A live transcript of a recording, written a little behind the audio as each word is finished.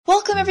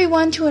Welcome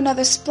everyone to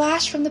another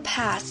Splash from the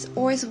Past,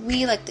 or as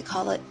we like to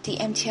call it, the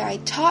MTI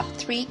Top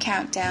 3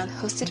 Countdown,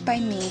 hosted by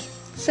me,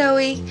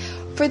 Zoe.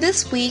 For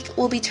this week,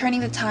 we'll be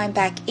turning the time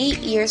back 8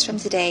 years from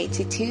today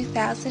to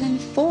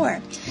 2004.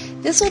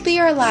 This will be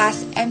our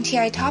last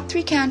MTI Top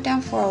 3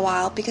 Countdown for a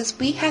while because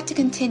we have to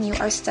continue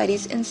our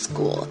studies in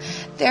school.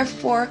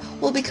 Therefore,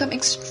 we'll become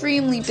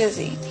extremely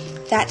busy.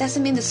 That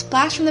doesn't mean the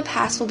Splash from the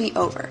Past will be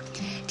over.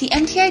 The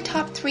MTI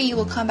Top 3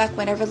 will come back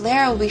whenever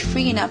Lara will be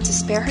free enough to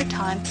spare her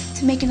time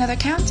to make another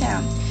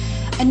countdown.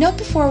 A note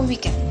before we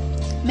begin.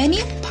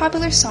 Many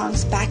popular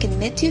songs back in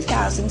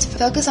mid-2000s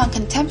focus on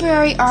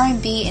contemporary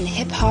R&B and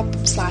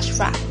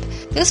hip-hop/rap.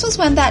 This was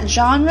when that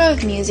genre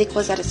of music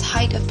was at its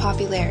height of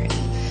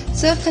popularity.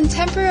 So if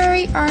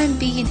contemporary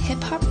R&B and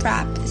hip-hop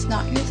rap is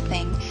not your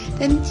thing,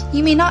 then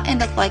you may not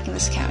end up liking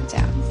this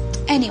countdown.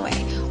 Anyway,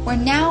 we're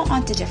now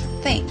on to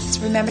different things.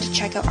 Remember to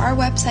check out our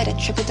website at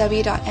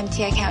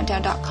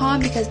www.mticountdown.com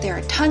because there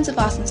are tons of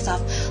awesome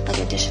stuff like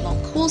additional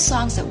cool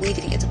songs that we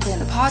didn't get to play in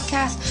the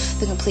podcast,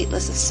 the complete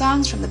list of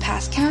songs from the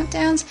past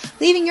countdowns,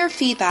 leaving your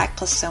feedback,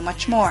 plus so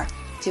much more.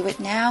 Do it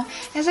now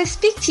as I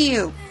speak to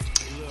you.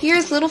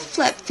 Here's Little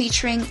Flip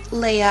featuring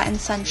Leia and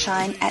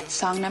Sunshine at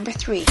song number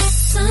 3.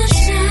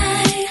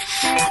 Sunshine,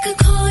 I could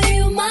call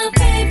you my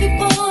baby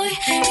boy.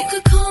 You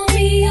could call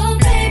me your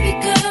baby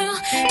girl.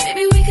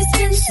 Maybe we could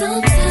spend some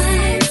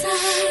time.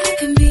 I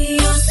can be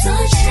your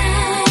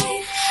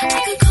sunshine.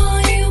 I could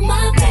call you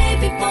my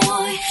baby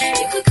boy.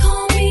 You could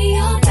call me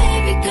your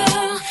baby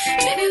girl.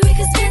 Maybe we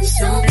could spend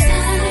some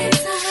time.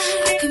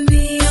 I can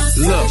be your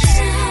sunshine. Look,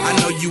 I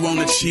know you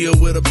wanna chill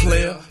with a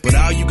player, but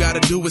all you gotta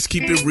do is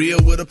keep it real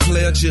with a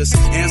player. Just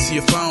answer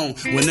your phone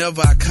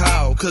whenever I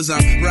call, cause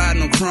I'm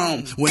riding on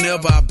chrome.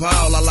 Whenever I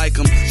ball, I like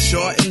them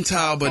short and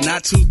tall, but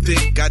not too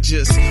thick. I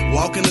just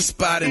walk in the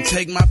spot and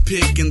take my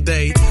pick, and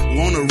they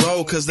wanna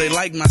roll cause they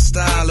like my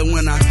style. And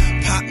when I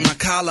pop my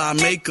collar, I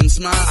make them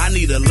smile. I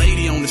need a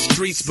lady on the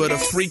streets, but a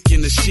freak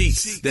in the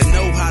sheets that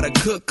know how to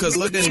cook, cause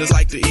looking just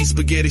like to eat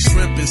spaghetti,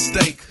 shrimp, and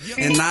steak.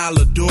 And I'll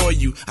adore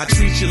you. I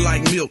treat you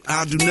like milk,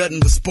 I'll do nothing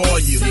but spoil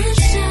you.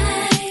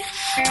 Sunshine,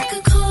 I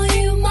could call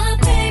you my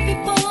baby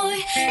boy.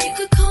 You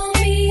could call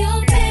me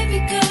your baby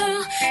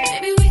girl.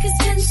 Maybe we could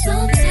spend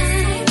some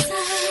time.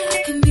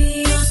 I can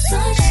be your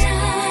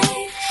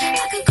sunshine.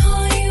 I could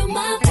call you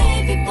my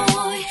baby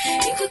boy.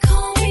 You could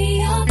call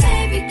me your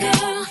baby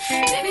girl.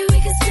 Maybe we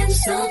could spend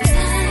some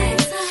time.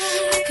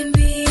 I can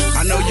be your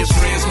I know your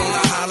friends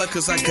wanna holler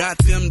cause I got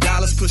them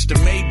dollars. Push the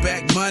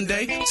Maybach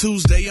Monday,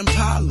 Tuesday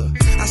Impala.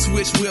 I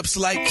switch whips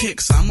like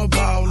kicks, I'm a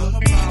baller.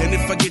 And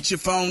if I get your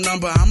phone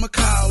number, I'ma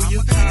call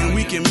you. And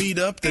we can meet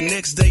up the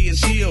next day and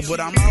chill.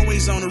 But I'm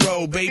always on the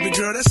road, baby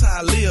girl, that's how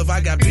I live.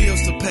 I got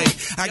bills to pay,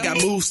 I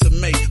got moves to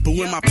make. But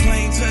when my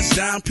plane touch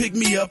down, pick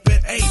me up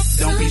at 8.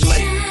 Don't be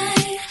late.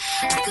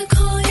 I could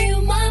call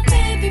you my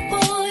baby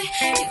boy.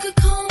 You could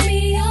call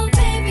me your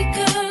baby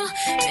girl.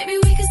 Maybe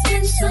we could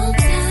spend some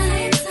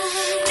time.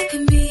 I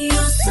can be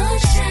your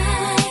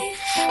sunshine.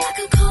 I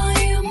could call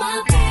you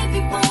my baby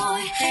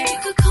boy. You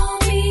could call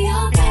me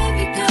your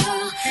baby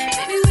girl.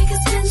 Maybe we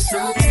could spend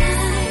some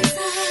time.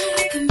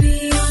 I can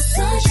be your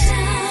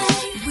sunshine.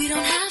 We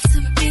don't have to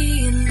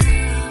be in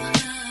love.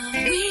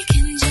 We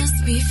can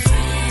just be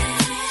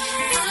friends.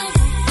 I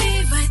will be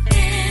right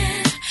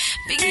there,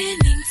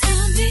 beginning to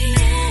the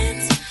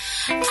end.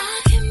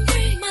 I can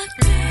bring my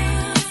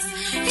girls,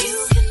 you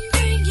can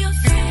bring your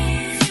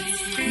friends.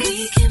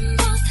 We can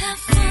both have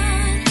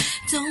fun.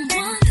 Don't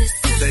want this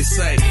to They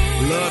say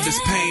love is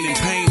pain and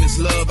pain is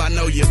love. I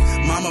know your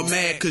mama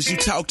mad cause you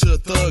talk to a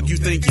thug. You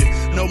think you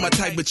know my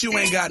type, but you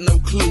ain't got no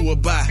clue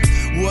about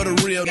what a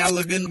real guy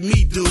looking at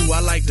me do.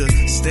 I like to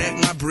stack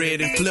my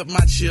bread and flip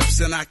my chips,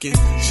 and I can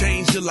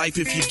change your life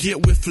if you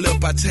get with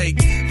Flip. I take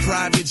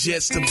private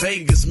jets to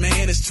Vegas,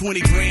 man. It's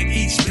 20 grand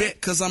each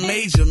bet cause I'm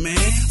major, man.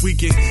 We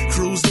can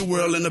cruise the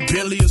world in a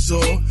Bentley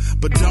Azure,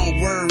 but don't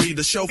worry,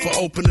 the chauffeur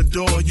opened the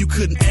door. You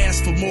couldn't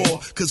ask for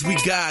more cause we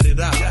got it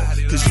out.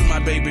 Cause you my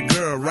baby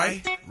girl,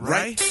 right?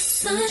 Right?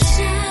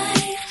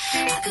 sunshine.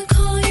 I could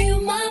call you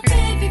my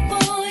baby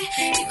boy.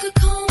 You could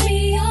call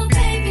me your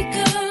baby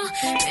girl.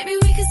 Maybe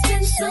we could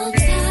spend some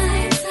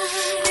time.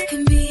 I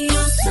can be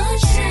your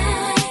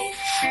sunshine.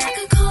 I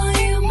could call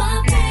you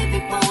my baby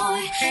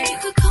boy. You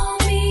could call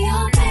me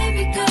your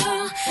baby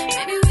girl.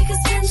 Maybe we could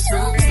spend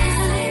some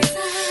time.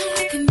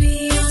 I can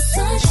be your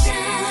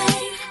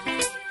sunshine.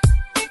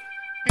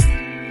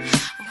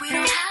 We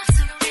don't have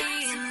to be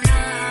in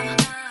love.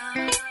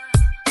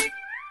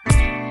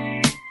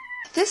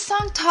 This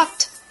song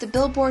topped the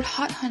Billboard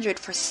Hot 100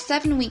 for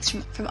 7 weeks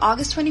from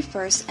August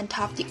 21st and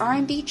topped the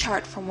R&B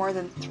chart for more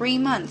than 3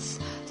 months.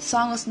 The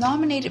song was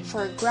nominated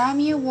for a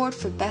Grammy Award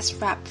for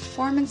Best Rap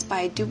Performance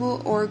by a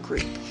Duo or a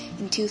Group.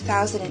 In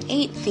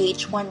 2008,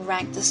 VH1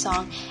 ranked the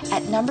song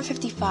at number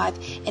 55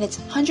 in its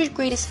 100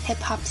 Greatest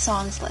Hip-Hop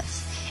Songs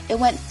list. It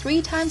went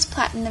 3 times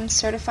platinum,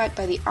 certified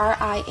by the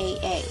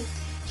RIAA.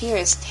 Here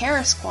is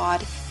Terror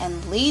Squad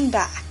and Lean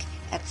Back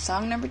at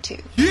song number 2.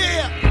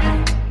 Yeah!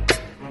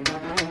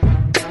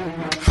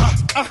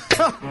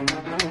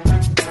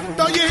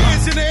 Throw your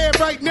hands in the air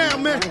right now,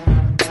 man.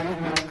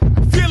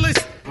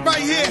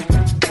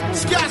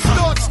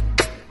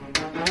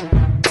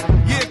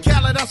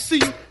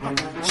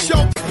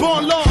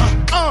 Lord.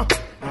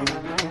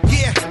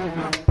 Yeah.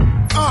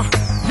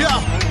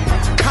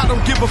 I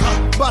don't give a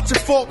fuck about your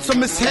faults or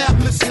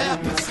mishaps.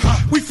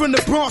 We from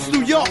the Bronx,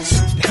 New York.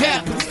 It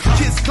happens.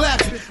 Kids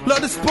clapping, love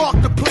to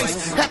spark the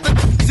place. Half the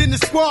in the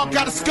squad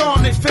got a scar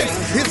on their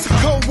face. It's a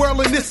cold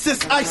world and this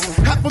is ice.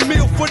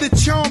 $500,000 for the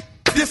charm.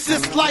 This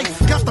is life.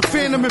 Got the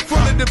Phantom in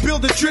front of the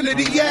building,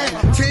 Trinity, yeah.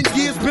 10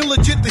 years been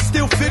legit, they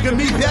still figure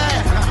me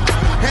bad.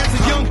 As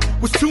a young,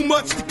 was too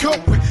much to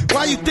cope with.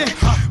 Why you think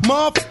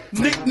Mom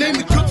nicknamed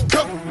me Cook?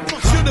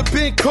 Should've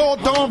been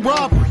called on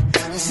robbery,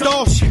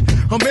 extortion,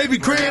 or maybe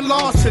grand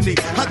larceny.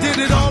 I did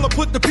it all, I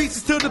put the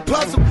pieces to the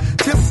puzzle.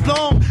 Just as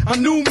long, I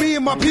knew me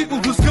and my people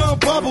was gonna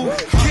bubble.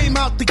 Came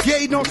out the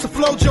gate on some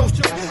flojo.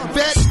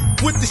 Fat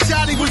with the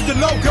shotty was the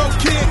logo.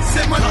 Kid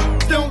said my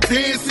don't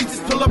dance, he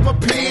just pull up her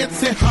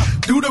pants and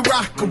do the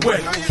rock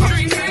away.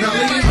 Now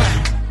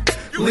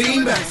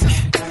lean back,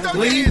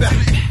 lean back,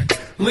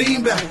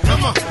 lean back.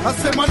 Come on, I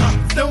said my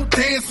don't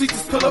dance, he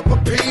just pull up her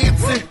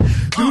pants and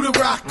do the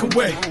rock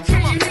away.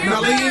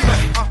 Now lean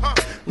back,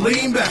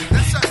 lean back,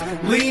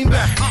 lean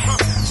back,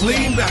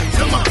 lean back.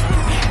 Come on.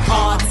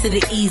 R to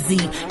the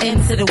easy,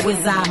 M to the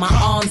whiz eye. My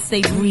arms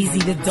stay breezy,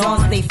 the dawn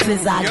stay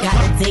fizz. I got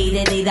a date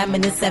at 8, I'm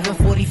in the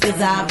 740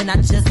 fizz eye. And I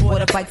just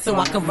bought a bike so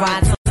I can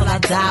ride till I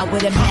die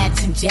with a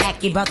matching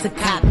jacket. About to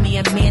cop me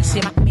a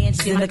mansion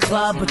in the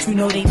club, but you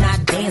know they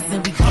not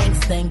dancing. We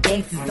gangsta and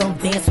gangsters don't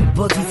dance with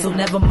boogies. So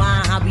never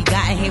mind how we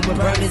got in here with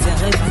burgers and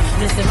hoodies.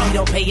 Listen, we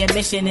don't pay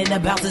admission and the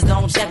bouncers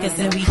don't check us.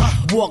 And we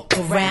walk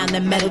around the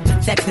metal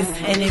detectors.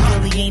 And it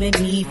really ain't a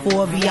need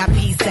for a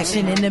VIP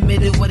section in the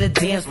middle of the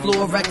dance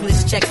floor.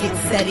 Reckless, check it,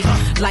 setting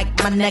like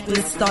my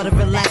necklace started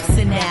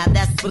relaxing now.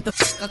 That's what the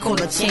fuck I call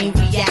a chain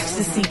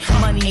reaction. See,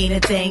 money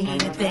ain't a thing.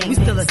 We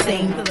still the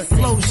same.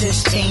 Flow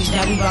just changed.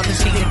 Now we about to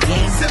change the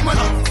game. Said my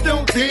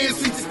don't dance,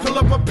 we just pull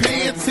up her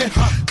pants and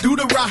do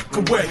the rock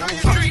away.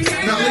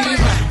 Now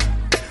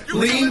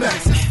lean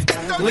back,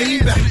 lean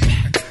back,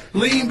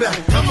 lean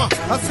back. Come on,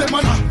 I said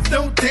my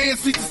don't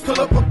dance, we just pull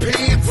up her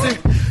pants and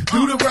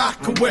do the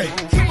rock away.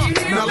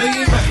 Now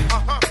lean back,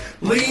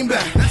 lean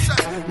back,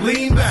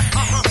 lean back,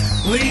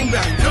 lean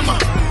back. Come on.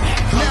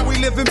 Now we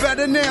living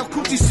better now,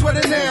 coochie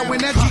sweater now,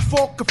 and that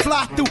G4 can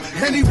fly through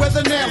any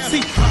weather now.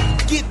 See,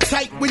 get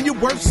tight when you're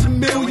worth some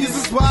millions.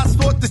 That's why I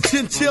thought the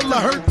chinchilla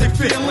hurt their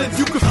feelings.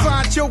 You can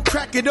find your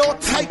crack it all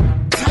tight.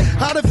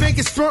 Out of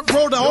Vegas front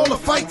row to all the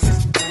fights.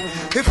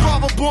 If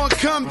Father Born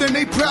come, then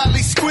they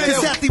probably squeal.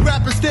 Cause half the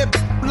rappers that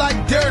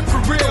like Derek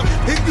for real.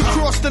 If you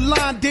cross the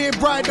line, damn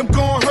right, I'm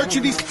gonna hurt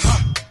you. These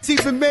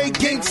even made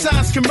gang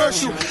signs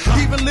commercial.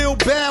 Even Lil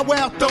Bow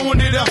Wow throwing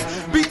it up.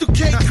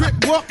 B2K Crip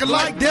walking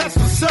like that's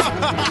what's up.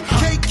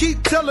 K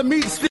keep telling me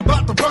to speak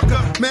about the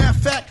rucker. Matter of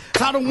fact,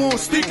 I don't want to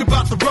speak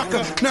about the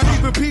rucker. Not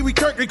even Pee Wee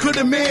Kirkland could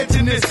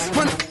imagine this.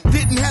 When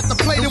didn't have to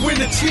play to win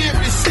the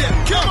championship.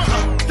 Come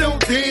on, don't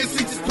dance,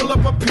 he just pull up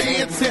her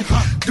pants and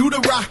do the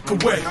rock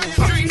away.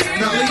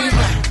 Now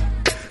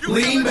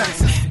lean back,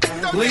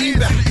 lean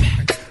back,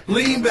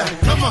 lean back.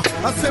 Come on,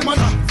 I said my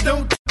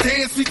don't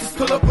dance, we just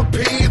pull up her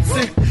pants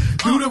and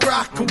do the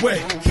rock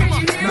away.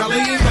 Now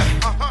lean back,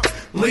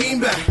 lean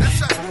back,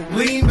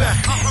 lean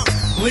back,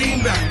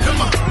 lean back.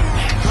 Come on.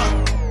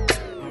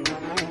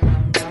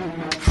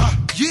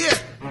 Yeah.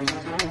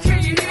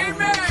 Can you hear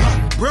me?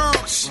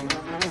 Bronx,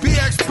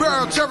 BX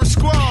Burl, Terror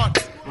Squad.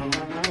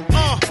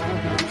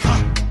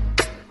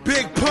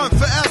 Big Pun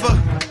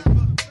forever.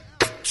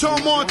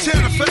 Tom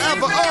Montana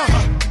forever.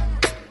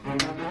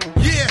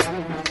 Yeah.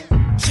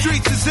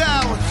 Streets is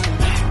ours.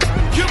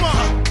 Come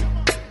on.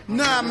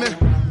 Nah, man.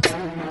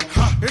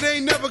 It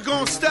ain't never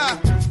gonna stop.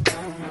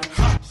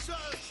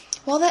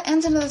 Well, that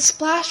ends another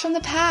Splash from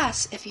the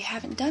Past. If you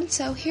haven't done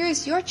so, here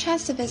is your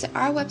chance to visit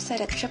our website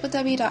at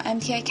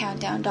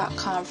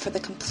www.mticountdown.com for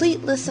the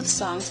complete list of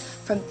songs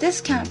from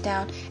this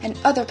countdown and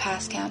other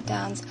past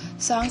countdowns,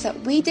 songs that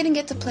we didn't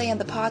get to play on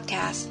the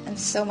podcast, and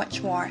so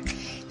much more.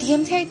 The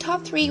MTI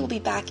Top 3 will be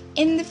back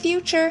in the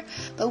future,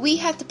 but we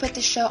have to put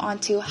the show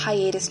onto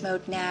hiatus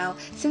mode now,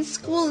 since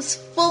school is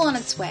full on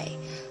its way.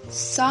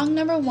 Song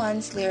number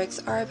 1's lyrics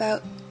are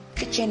about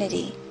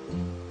virginity.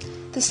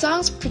 The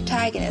song's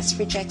protagonist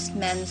rejects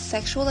men's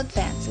sexual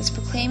advances,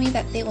 proclaiming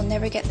that they will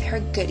never get her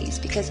goodies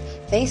because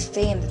they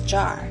stay in the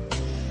jar.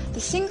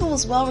 The single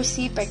was well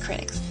received by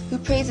critics, who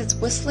praised its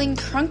whistling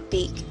crunk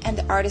beat and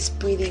the artist's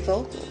breathy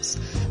vocals.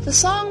 The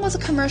song was a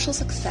commercial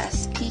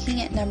success,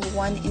 peaking at number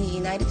 1 in the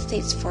United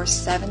States for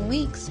 7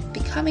 weeks,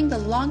 becoming the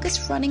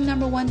longest-running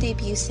number 1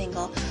 debut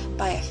single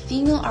by a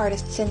female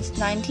artist since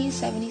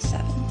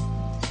 1977.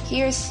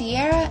 Here's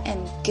Sierra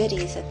and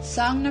Goodies at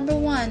song number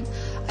 1.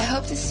 I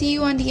hope to see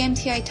you on the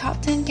MTI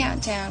Top 10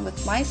 Countdown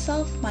with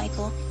myself,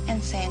 Michael,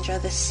 and Sandra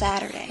this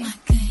Saturday. My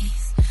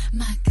goodies,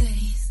 not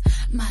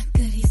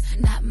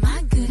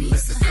my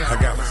goodies. I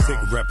got my sick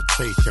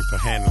reputation for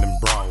handling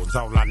brawls.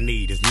 All I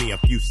need is me a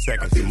few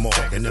seconds and more,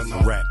 and it's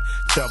a rap.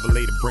 Tell the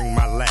lady bring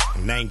my lap,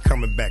 and they ain't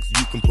coming back, so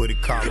you can put a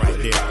car right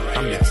there.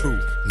 I'm the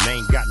truth, and they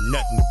ain't got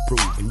nothing to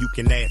prove. And you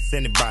can ask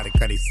anybody,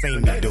 cause they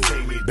seen me do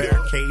it.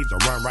 Barricades, I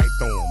run right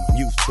through them, I'm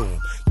used to them.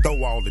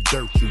 Throw all the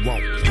dirt you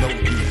want, no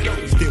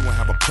use. Still won't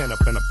have a pen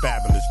up in a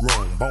fabulous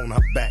room. Bone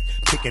her back,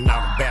 picking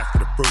out a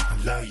basket of fruit. I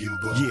love you,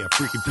 boo. Yeah,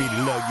 Freaky Petey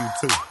love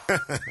you too.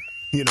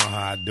 You know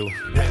how I do.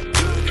 That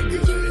good,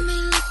 You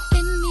may look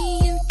at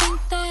me and think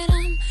that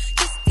I'm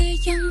just a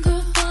young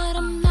girl, but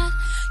I'm not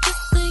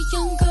just a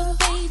young girl,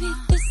 baby.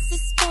 This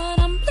is what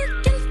I'm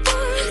looking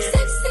for.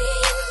 Sexy,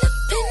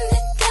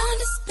 independent, down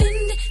to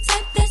spend it,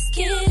 type that's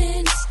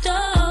getting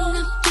started. I'm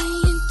not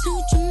being too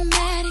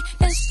dramatic,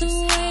 that's the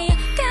way I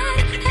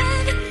gotta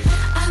have it.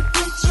 I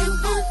bet you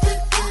want the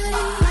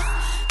goodies,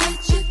 bet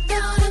you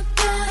thought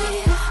about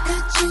it.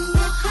 Got you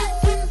all hot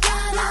and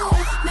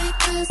bothered,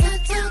 because I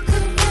talk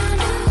around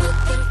and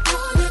looking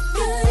for the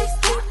goodies.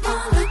 Keep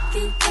on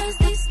looking, cause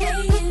they stay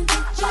in the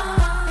jar.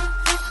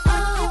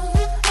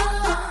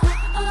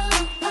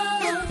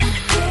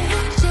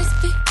 Just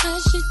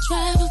because you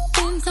drive a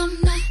Benz, I'm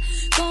not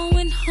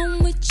going home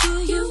with you.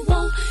 You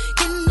won't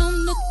get no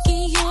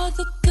nookie or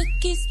the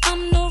cookies. I'm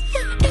no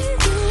rookie.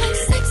 I'm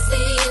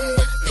sexy,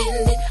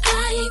 independent. I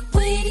ain't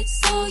with it,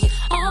 so you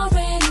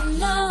already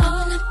know.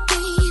 I'm not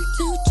being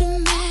too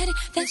dramatic.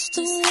 That's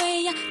the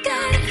way I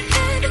gotta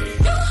have it. You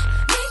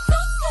make no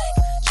slick,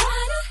 try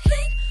to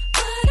hit,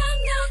 but I'm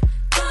not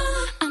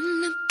gonna. I'm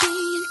not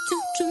being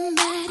too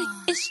dramatic.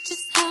 It's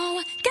just how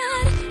I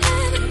gotta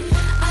have it.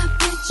 I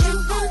bet you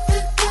want the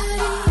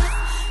goodies,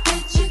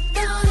 bet you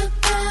thought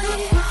about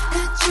it.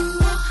 Got you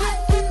all hot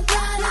and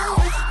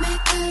bothered,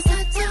 because I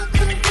talk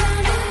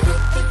around and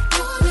looking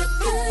for the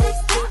goodies.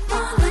 Keep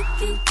on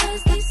looking,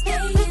 cause they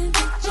stay in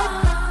the jar.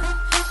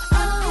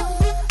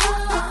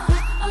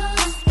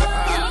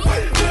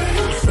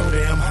 So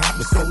damn hot,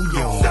 but so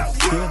young.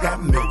 Still got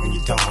milk in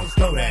your tongue.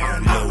 Slow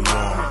down, little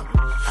one.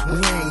 We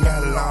ain't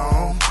got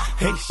long.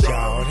 Hey,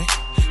 shawty.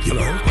 You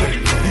know, you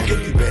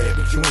think you bad,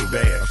 but you ain't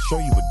bad. I'll show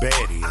you what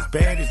bad is.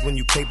 Bad is when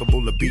you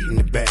capable of beating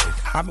the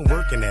baddest. I've been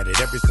working at it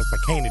ever since I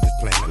came to this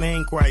planet. I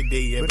ain't quite there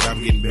yet, but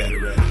I'm getting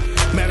better at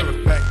it. Matter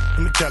of fact,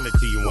 let me tell it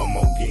to you one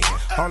more again.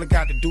 All I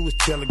got to do is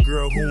tell a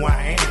girl who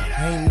I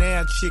am. Ain't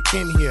there a chick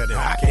in here that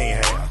I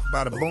can't have.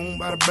 Bada boom,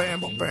 bada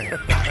bam, bada bam.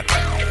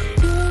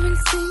 You're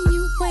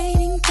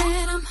insinuating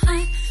that I'm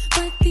hot,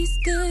 but these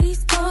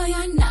goodies, boy,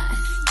 are not.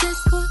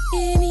 Just for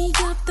any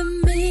of the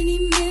many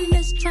men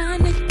that's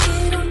trying to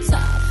get on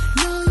top.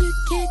 No, you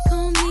can't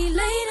call me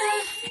later,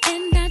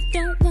 and I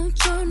don't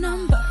want your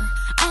number.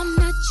 I'm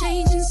not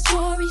changing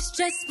stories,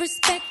 just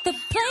respect the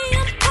play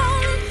I'm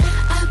calling.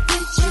 I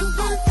bet you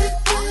want the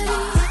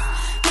goodies,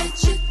 bet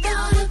you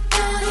thought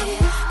about it.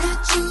 Got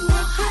you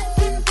all hot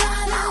and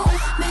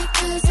bothered,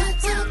 because I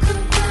talk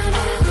around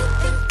and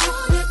looking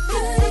for the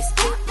goodies.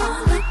 Keep on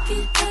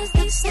looking, cause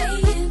they stay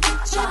in the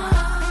jar.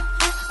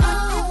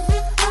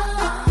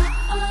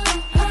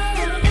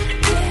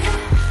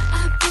 I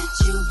bet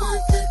you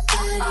want the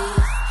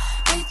goodies,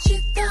 bet you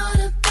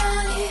thought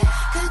about it.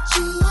 Got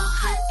you all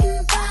hot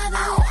and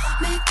bothered,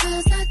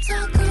 because I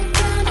talk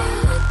around and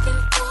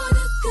looking for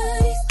the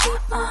goodies.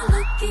 Keep on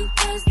looking,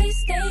 cause they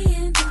stay